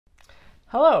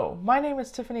Hello, my name is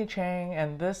Tiffany Chang,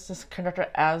 and this is Conductor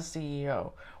as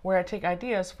CEO, where I take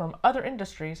ideas from other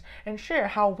industries and share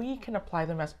how we can apply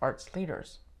them as arts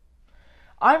leaders.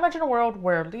 I imagine a world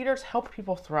where leaders help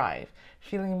people thrive,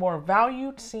 feeling more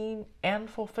valued, seen, and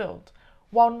fulfilled,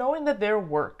 while knowing that their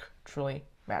work truly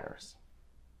matters.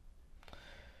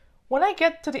 When I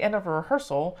get to the end of a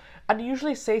rehearsal, I'd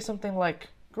usually say something like,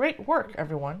 "Great work,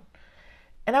 everyone,"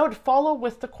 and I would follow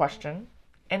with the question,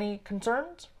 "Any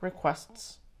concerns,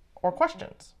 requests, or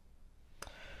questions?"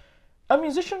 A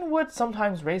musician would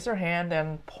sometimes raise their hand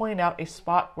and point out a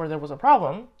spot where there was a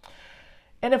problem,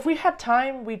 and if we had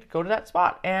time, we'd go to that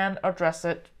spot and address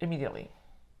it immediately.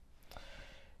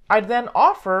 I'd then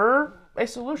offer a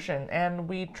solution and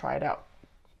we'd try it out.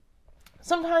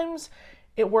 Sometimes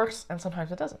it works and sometimes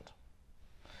it doesn't.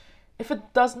 If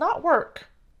it does not work,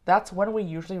 that's when we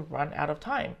usually run out of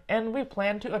time and we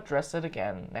plan to address it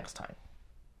again next time.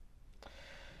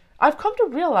 I've come to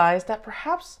realize that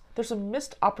perhaps there's a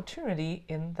missed opportunity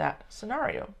in that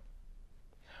scenario.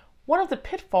 One of the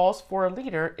pitfalls for a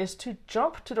leader is to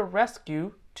jump to the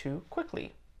rescue too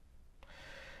quickly.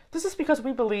 This is because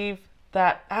we believe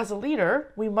that as a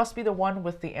leader, we must be the one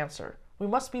with the answer. We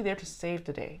must be there to save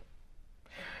the day.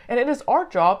 And it is our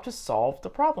job to solve the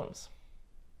problems.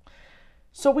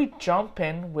 So we jump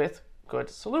in with good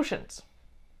solutions.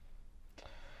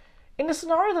 In the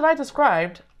scenario that I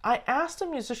described, I asked the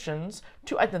musicians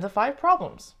to identify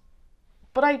problems,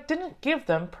 but I didn't give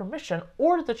them permission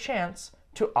or the chance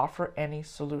to offer any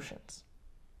solutions.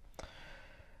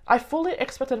 I fully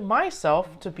expected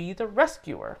myself to be the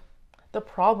rescuer, the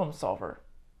problem solver,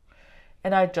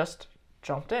 and I just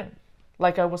jumped in,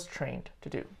 like I was trained to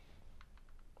do.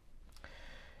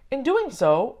 In doing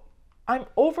so, I'm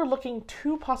overlooking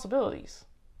two possibilities.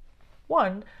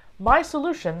 One, my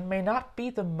solution may not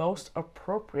be the most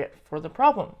appropriate for the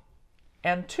problem.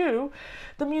 And two,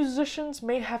 the musicians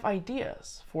may have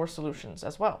ideas for solutions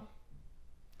as well.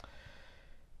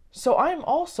 So I'm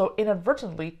also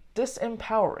inadvertently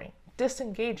disempowering,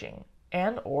 disengaging,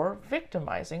 and/or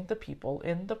victimizing the people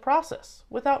in the process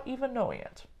without even knowing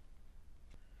it.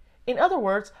 In other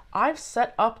words, I've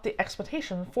set up the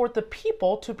expectation for the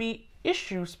people to be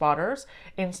issue spotters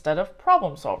instead of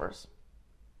problem solvers.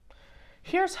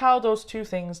 Here's how those two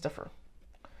things differ.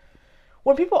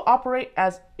 When people operate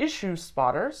as issue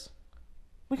spotters,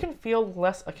 we can feel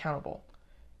less accountable.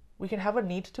 We can have a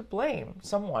need to blame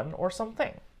someone or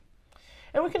something.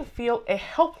 And we can feel a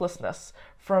helplessness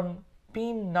from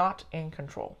being not in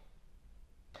control.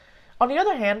 On the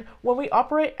other hand, when we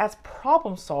operate as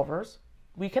problem solvers,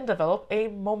 we can develop a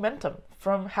momentum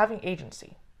from having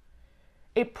agency,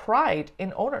 a pride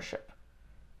in ownership,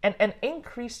 and an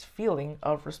increased feeling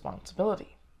of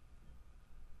responsibility.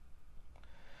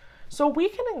 So we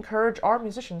can encourage our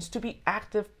musicians to be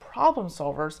active problem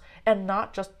solvers and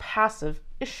not just passive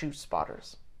issue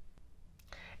spotters.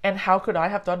 And how could I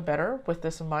have done better with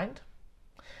this in mind?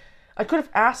 I could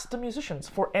have asked the musicians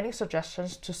for any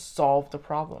suggestions to solve the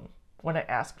problem when I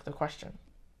asked the question.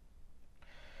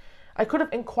 I could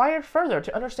have inquired further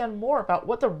to understand more about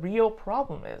what the real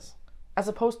problem is, as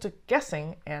opposed to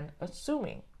guessing and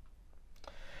assuming.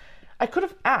 I could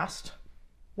have asked,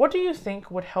 "What do you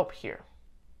think would help here?"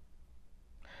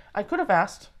 I could have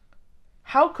asked,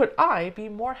 "How could I be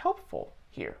more helpful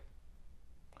here?"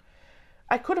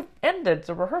 I could have ended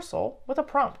the rehearsal with a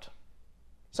prompt,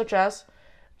 such as,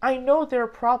 "I know there are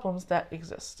problems that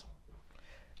exist.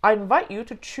 I invite you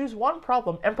to choose one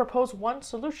problem and propose one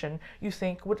solution you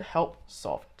think would help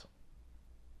solve it."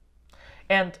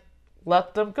 And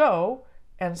let them go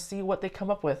and see what they come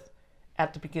up with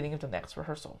at the beginning of the next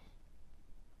rehearsal.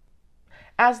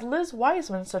 As Liz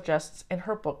Wiseman suggests in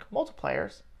her book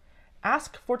Multipliers,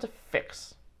 ask for the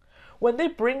fix. When they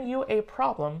bring you a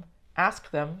problem,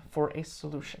 ask them for a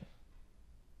solution.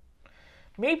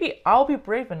 Maybe I'll be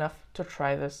brave enough to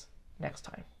try this next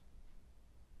time.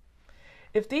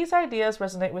 If these ideas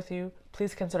resonate with you,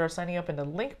 please consider signing up in the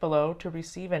link below to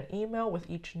receive an email with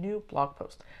each new blog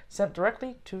post sent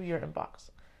directly to your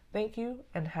inbox. Thank you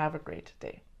and have a great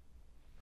day.